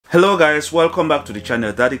Hello guys, welcome back to the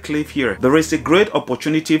channel. Daddy Cliff here. There is a great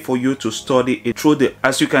opportunity for you to study it through the,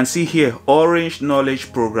 as you can see here, Orange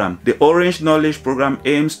Knowledge Program. The Orange Knowledge Program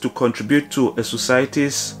aims to contribute to a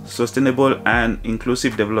society's sustainable and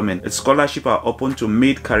inclusive development. Its scholarships are open to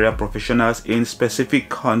mid-career professionals in specific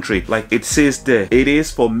countries. Like it says there, it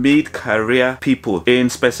is for mid-career people in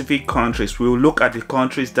specific countries. We will look at the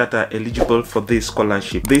countries that are eligible for this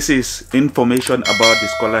scholarship. This is information about the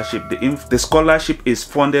scholarship. The scholarship is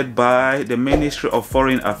funded by the Ministry of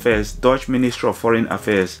Foreign Affairs, Dutch Ministry of Foreign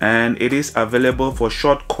Affairs, and it is available for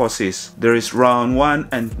short courses. There is round 1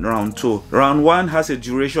 and round 2. Round 1 has a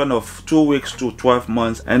duration of 2 weeks to 12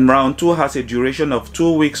 months, and round 2 has a duration of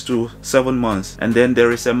 2 weeks to 7 months. And then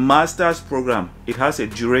there is a master's program. It has a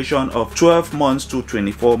duration of 12 months to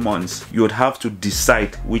 24 months. You would have to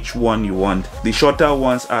decide which one you want. The shorter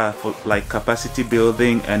ones are for like capacity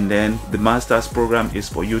building, and then the master's program is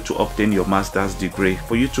for you to obtain your master's degree.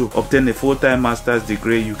 For you to obtain a full-time master's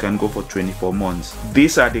degree, you can go for 24 months.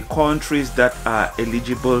 These are the countries that are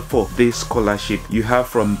eligible for this scholarship. You have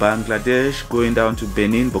from Bangladesh going down to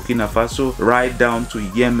Benin, Burkina Faso, right down to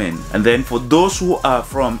Yemen. And then for those who are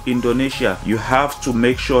from Indonesia, you have to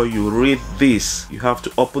make sure you read this. You have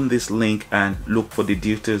to open this link and look for the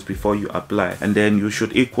details before you apply. And then you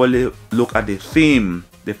should equally look at the theme.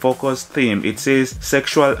 The focus theme, it says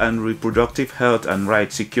sexual and reproductive health and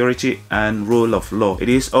rights, security and rule of law. It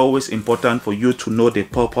is always important for you to know the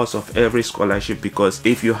purpose of every scholarship, because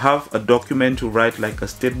if you have a document to write like a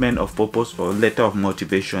statement of purpose or a letter of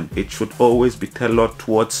motivation, it should always be tailored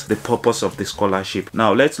towards the purpose of the scholarship.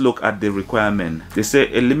 Now let's look at the requirement. They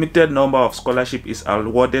say a limited number of scholarship is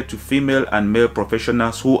awarded to female and male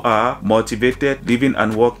professionals who are motivated, living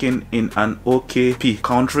and working in an OKP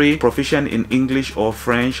country, proficient in English or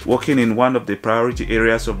French, working in one of the priority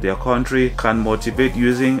areas of their country, can motivate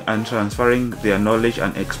using and transferring their knowledge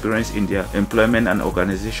and experience in their employment and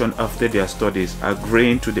organization after their studies,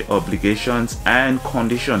 agreeing to the obligations and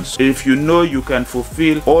conditions. If you know you can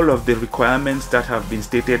fulfill all of the requirements that have been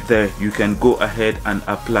stated there, you can go ahead and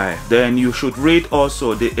apply. Then you should read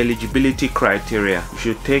also the eligibility criteria. You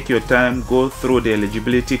should take your time, go through the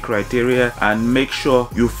eligibility criteria and make sure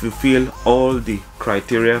you fulfill all the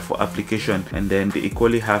criteria for application, and then they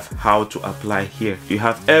equally have how to apply here. You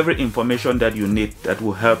have every information that you need that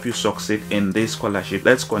will help you succeed in this scholarship.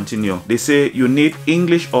 Let's continue. They say you need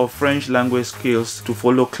English or French language skills to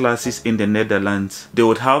follow classes in the Netherlands. They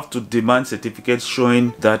would have to demand certificates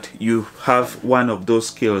showing that you have one of those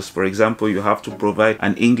skills. For example, you have to provide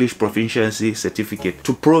an English proficiency certificate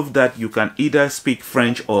to prove that you can either speak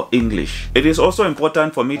French or English. It is also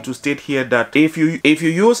important for me to state here that if you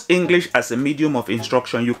use English as a medium of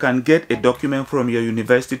instruction, you can get a document from your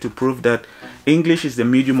university to prove that English is the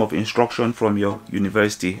medium of instruction from your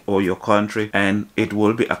university or your country, and it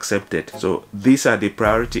will be accepted. So these are the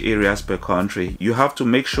priority areas per country. You have to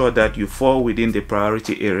make sure that you fall within the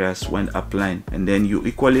priority areas when applying, and then you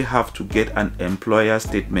equally have to get an employer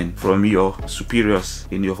statement from your superiors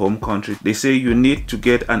in your home country. They say you need to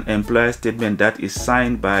get an employer statement that is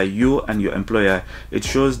signed by you and your employer. It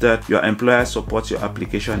shows that your employer supports your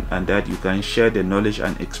application and that you can share the knowledge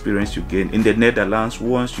and experience you gain in the Netherlands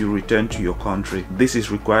once you return to your country. This is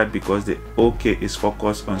required because the OK is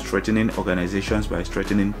focused on strengthening organizations by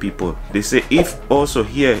strengthening people. They say if also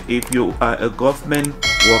here, if you are a government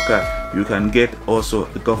worker, you can get also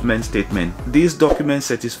a government statement. This document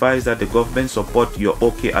certifies that the government support your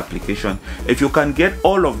OK application. If you can get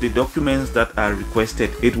all of the documents that are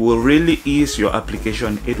requested, it will really ease your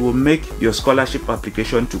application. It will make your scholarship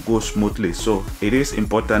application to go smoothly. So it is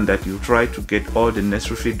important that you try to get all the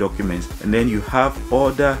necessary documents, and then you have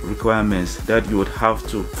other requirements that you would have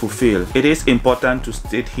to fulfill. It is important to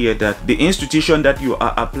state here that the institution that you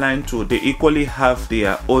are applying to, they equally have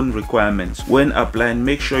their own requirements. When applying,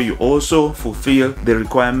 make sure you also fulfill the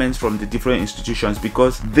requirements from the different institutions,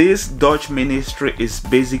 because this Dutch ministry is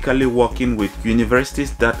basically working with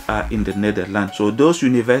universities that are in the Netherlands. So those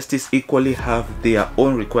universities equally have their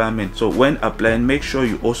own requirements. So when applying, make sure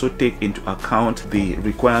you also take into account the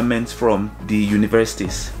requirements from the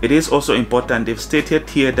universities. It is also important, they've stated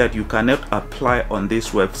here that you cannot apply on this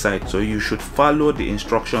website, so you should follow the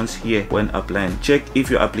instructions here when applying. Check if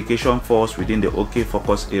your application falls within the OK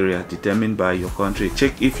focus area determined by your country.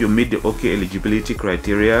 Check if you meet read the OK eligibility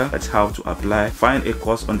criteria. That's how to apply. Find a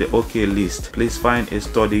course on the OK list. Please find a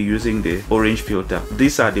study using the orange filter.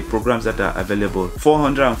 These are the programs that are available.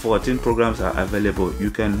 414 programs are available.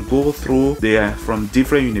 You can go through. They are from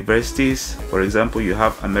different universities. For example, you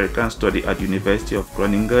have American Study at University of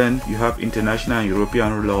Groningen. You have International and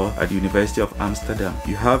European Law at the University of Amsterdam.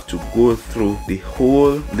 You have to go through the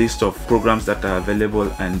whole list of programs that are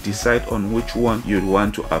available and decide on which one you'd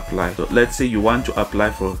want to apply. So let's say you want to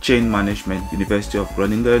apply for chain management, University of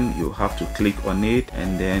Groningen. You have to click on it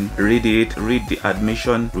and then read it, read the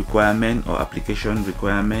admission requirement or application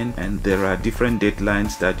requirement, and there are different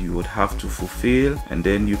deadlines that you would have to fulfill, and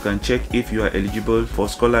then you can check if you are eligible for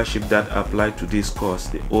scholarship that apply to this course,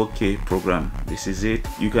 the OK program. This is it.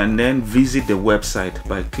 You can then visit the website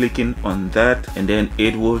by clicking on that, and then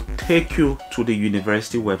it will take you to the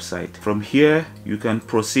university website. From here you can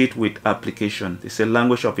proceed with application. They say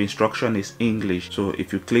language of instruction is English, so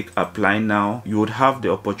if you click apply now, you would have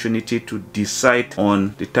the opportunity to decide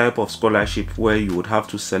on the type of scholarship where you would have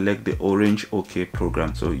to select the orange OK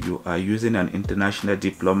program. So you are using an international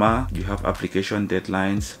diploma. You have application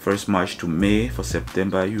deadlines 1st March to May. For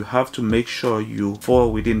September, you have to make sure you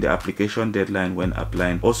fall within the application deadline when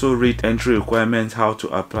applying. Also read entry requirements, how to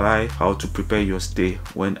apply, how to prepare your stay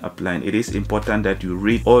when applying. It is important that you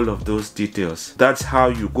read all of those details. That's how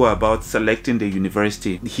you go about selecting the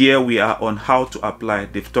university. Here we are on how to apply.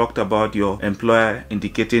 They've talked about your employer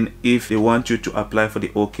indicating if they want you to apply for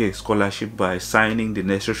the OK scholarship by signing the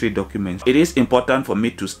necessary documents. It is important for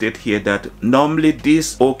me to state here that normally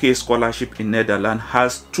this OK scholarship in Netherlands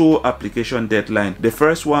has 2 application deadlines. The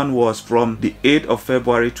first one was from the 8th of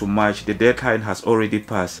February to March. The deadline has already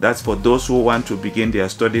passed. That's for those who want to begin their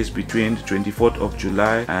studies between the 24th of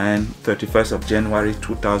July and 31st of January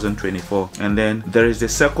 2024. And then there is the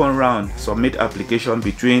second round, submit application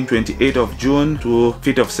between 28th of June to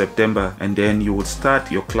 5th of September, and then you would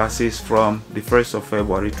start your classes from the 1st of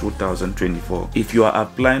February 2024. If you are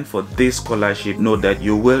applying for this scholarship, know that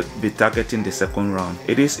you will be targeting the second round.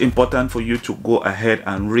 It is important for you to go ahead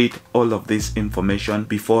and read all of this information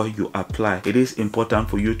before you apply. It is important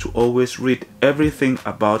for you to always read everything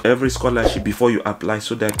about every scholarship before you apply,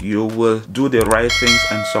 so that you will do the right things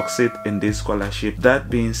and succeed in this scholarship. That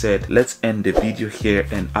being said, let's end the video here,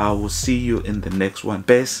 and I will see you in the next one.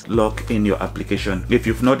 Best luck in your application. If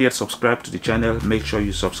you've not yet subscribed to the channel, make sure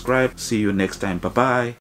you subscribe. See you next time. Bye bye.